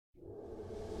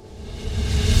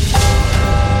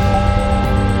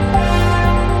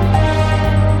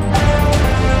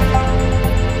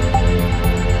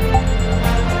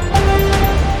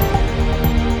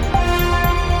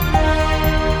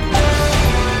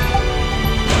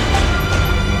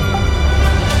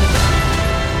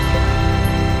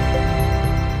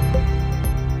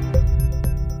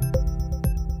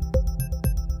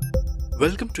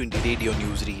Welcome to Indie Radio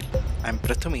Newsreel. I'm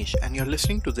Prathamesh and you're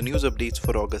listening to the news updates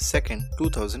for August 2nd,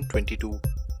 2022.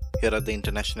 Here are the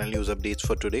international news updates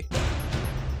for today.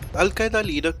 Al-Qaeda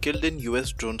leader killed in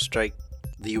US drone strike.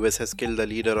 The US has killed the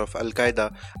leader of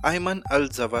Al-Qaeda, Ayman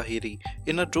al-Zawahiri,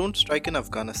 in a drone strike in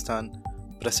Afghanistan.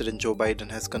 President Joe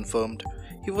Biden has confirmed.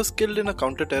 He was killed in a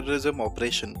counter-terrorism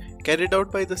operation carried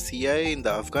out by the CIA in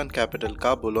the Afghan capital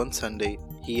Kabul on Sunday.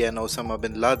 He and Osama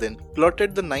bin Laden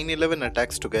plotted the 9/11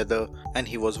 attacks together, and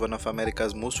he was one of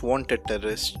America's most wanted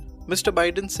terrorists. Mr.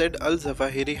 Biden said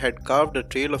al-Zawahiri had carved a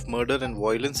trail of murder and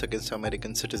violence against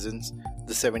American citizens.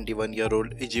 The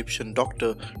 71-year-old Egyptian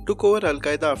doctor took over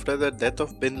Al-Qaeda after the death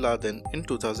of bin Laden in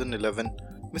 2011.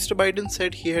 Mr. Biden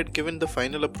said he had given the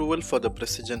final approval for the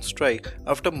precision strike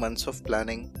after months of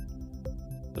planning.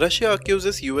 Russia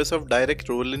accuses US of direct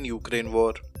role in Ukraine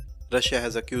war. Russia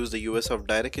has accused the US of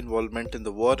direct involvement in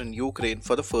the war in Ukraine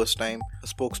for the first time. A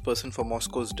spokesperson for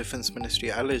Moscow's defense ministry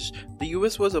alleged the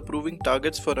US was approving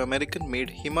targets for American-made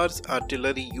HIMARS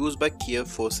artillery used by Kiev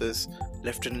forces.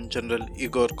 Lieutenant General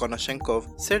Igor Konashenkov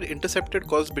said intercepted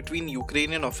calls between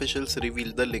Ukrainian officials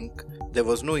revealed the link. There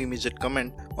was no immediate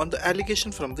comment on the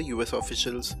allegation from the US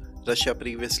officials. Russia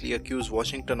previously accused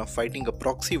Washington of fighting a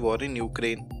proxy war in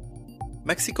Ukraine.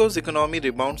 Mexico's economy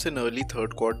rebounds in early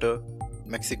third quarter.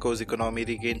 Mexico's economy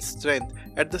regained strength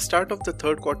at the start of the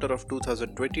third quarter of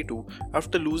 2022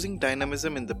 after losing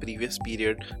dynamism in the previous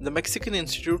period, the Mexican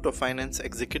Institute of Finance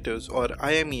Executives or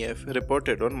IMEF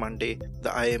reported on Monday. The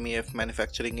IMEF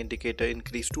manufacturing indicator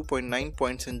increased 2.9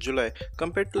 points in July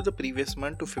compared to the previous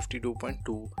month to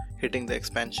 52.2, hitting the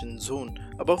expansion zone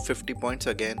above 50 points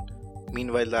again.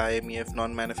 Meanwhile, the IMEF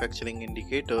non-manufacturing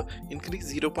indicator increased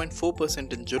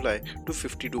 0.4% in July to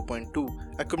 52.2,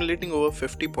 accumulating over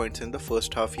 50 points in the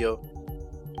first half year.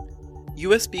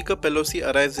 US Speaker Pelosi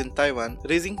arrives in Taiwan,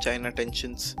 raising China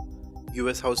tensions.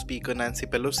 US House Speaker Nancy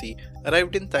Pelosi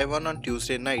arrived in Taiwan on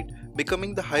Tuesday night,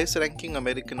 becoming the highest-ranking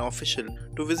American official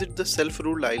to visit the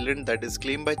self-ruled island that is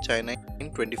claimed by China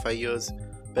in 25 years.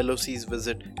 Pelosi's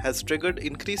visit has triggered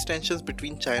increased tensions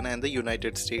between China and the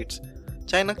United States.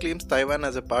 China claims Taiwan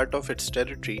as a part of its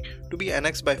territory to be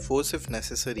annexed by force if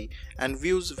necessary and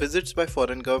views visits by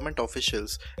foreign government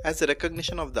officials as a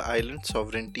recognition of the island's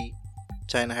sovereignty.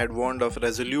 China had warned of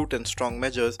resolute and strong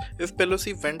measures if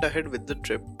Pelosi went ahead with the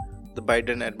trip. The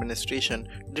Biden administration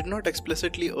did not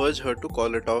explicitly urge her to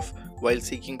call it off, while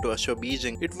seeking to assure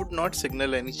Beijing it would not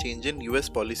signal any change in US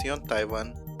policy on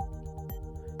Taiwan.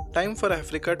 Time for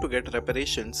Africa to get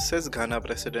reparations, says Ghana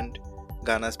President.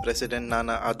 Ghana's President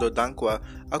Nana Addo Dankwa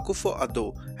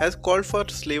Akufo-Addo has called for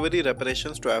slavery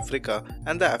reparations to Africa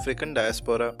and the African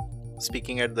diaspora.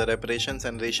 Speaking at the Reparations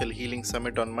and Racial Healing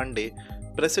Summit on Monday,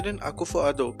 President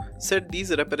Akufo-Addo said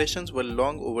these reparations were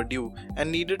long overdue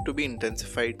and needed to be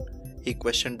intensified. He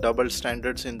questioned double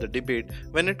standards in the debate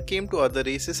when it came to other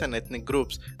races and ethnic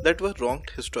groups that were wronged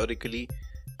historically.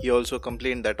 He also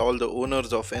complained that all the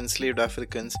owners of enslaved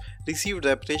Africans received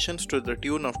reparations to the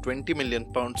tune of £20 million,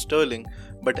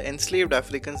 but enslaved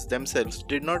Africans themselves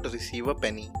did not receive a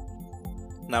penny.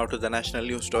 Now to the national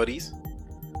news stories.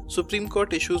 Supreme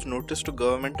Court issues notice to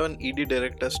government on ED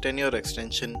Director's tenure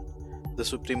extension. The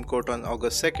Supreme Court on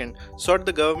August 2nd sought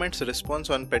the government's response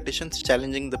on petitions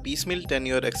challenging the piecemeal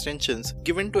tenure extensions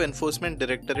given to Enforcement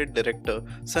Directorate Director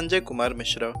Sanjay Kumar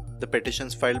Mishra. The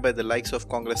petitions filed by the likes of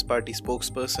Congress Party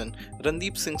spokesperson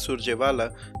Randeep Singh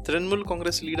Surjewala, Trinamool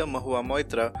Congress leader Mahua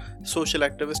Moitra, social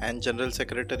activist and General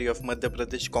Secretary of Madhya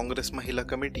Pradesh Congress Mahila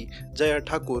Committee Jaya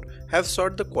Thakur have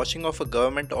sought the quashing of a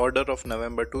government order of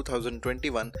November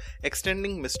 2021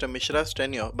 extending Mr. Mishra's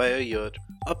tenure by a year.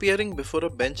 Appearing before a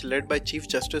bench led by Chief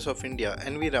Justice of India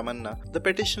N.V. Ramanna, the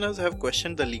petitioners have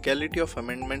questioned the legality of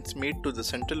amendments made to the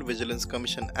Central Vigilance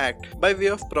Commission Act by way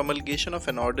of promulgation of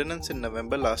an ordinance in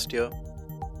November last year.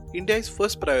 India is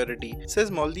first priority,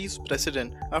 says Maldives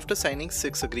President after signing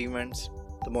 6 agreements.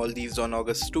 The Maldives on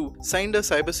August 2 signed a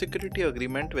cybersecurity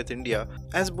agreement with India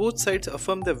as both sides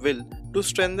affirm their will to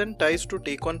strengthen ties to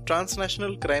take on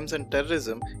transnational crimes and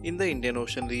terrorism in the Indian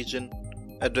Ocean region.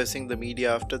 Addressing the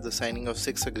media after the signing of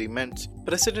 6 agreements,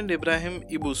 President Ibrahim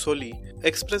Ibu Soli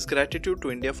expressed gratitude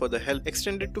to India for the help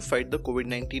extended to fight the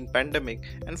COVID-19 pandemic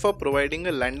and for providing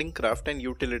a landing craft and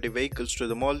utility vehicles to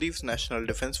the Maldives National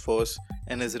Defence Force.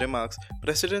 In his remarks,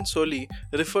 President Soli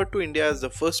referred to India as the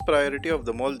first priority of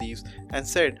the Maldives and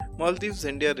said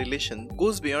Maldives-India relation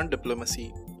goes beyond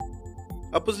diplomacy.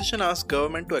 Opposition asked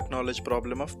government to acknowledge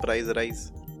problem of price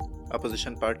rise.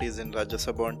 Opposition parties in Rajya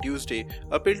Sabha on Tuesday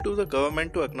appealed to the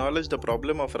government to acknowledge the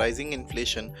problem of rising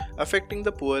inflation affecting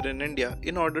the poor in India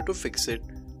in order to fix it.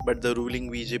 But the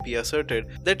ruling BJP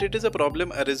asserted that it is a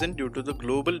problem arisen due to the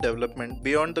global development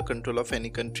beyond the control of any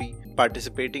country.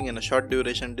 Participating in a short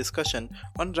duration discussion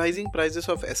on rising prices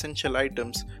of essential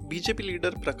items, BJP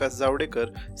leader Prakash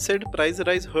Zavadekar said price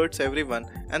rise hurts everyone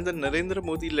and the Narendra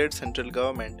Modi-led central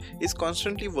government is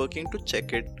constantly working to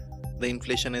check it. The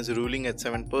inflation is ruling at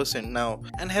 7% now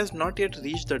and has not yet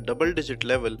reached the double-digit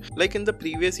level like in the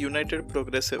previous United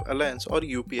Progressive Alliance or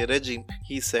UPA regime,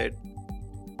 he said.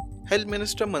 Health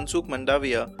Minister Mansukh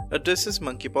Mandaviya addresses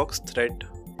monkeypox threat.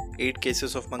 8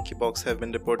 cases of monkeypox have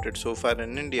been reported so far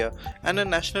in India, and a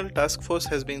national task force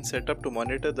has been set up to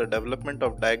monitor the development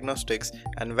of diagnostics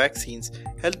and vaccines,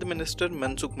 Health Minister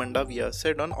Mansukh Mandaviya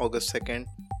said on August 2nd.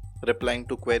 Replying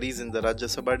to queries in the Rajya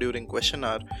Sabha during question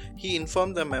hour, he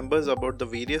informed the members about the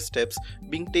various steps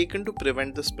being taken to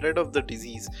prevent the spread of the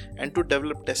disease and to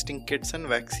develop testing kits and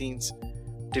vaccines.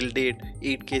 Till date,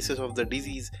 8 cases of the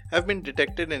disease have been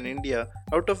detected in India,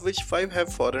 out of which 5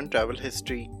 have foreign travel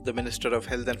history, the Minister of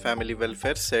Health and Family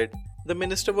Welfare said. The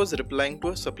minister was replying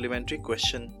to a supplementary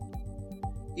question.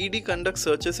 ED conducts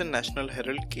searches in National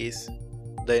Herald case.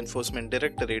 The Enforcement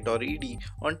Directorate or ED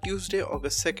on Tuesday,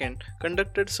 August 2nd,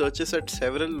 conducted searches at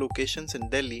several locations in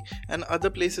Delhi and other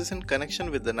places in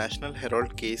connection with the National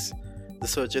Herald case. The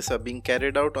searches are being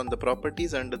carried out on the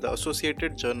properties under the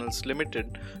Associated Journals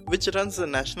Limited, which runs the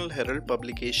National Herald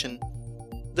publication.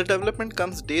 The development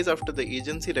comes days after the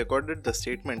agency recorded the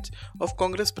statements of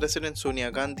Congress President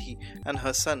Sonia Gandhi and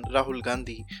her son Rahul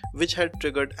Gandhi, which had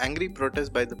triggered angry protests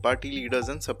by the party leaders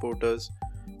and supporters.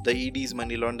 The ED's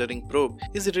money laundering probe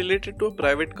is related to a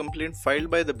private complaint filed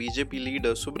by the BJP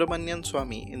leader Subramanian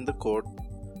Swamy in the court.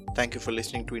 Thank you for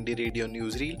listening to Indie Radio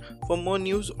Newsreel. For more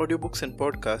news, audiobooks and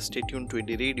podcasts, stay tuned to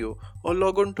Indie Radio or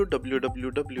log on to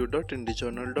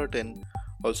www.indiejournal.in.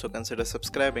 Also consider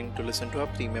subscribing to listen to our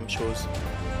premium shows.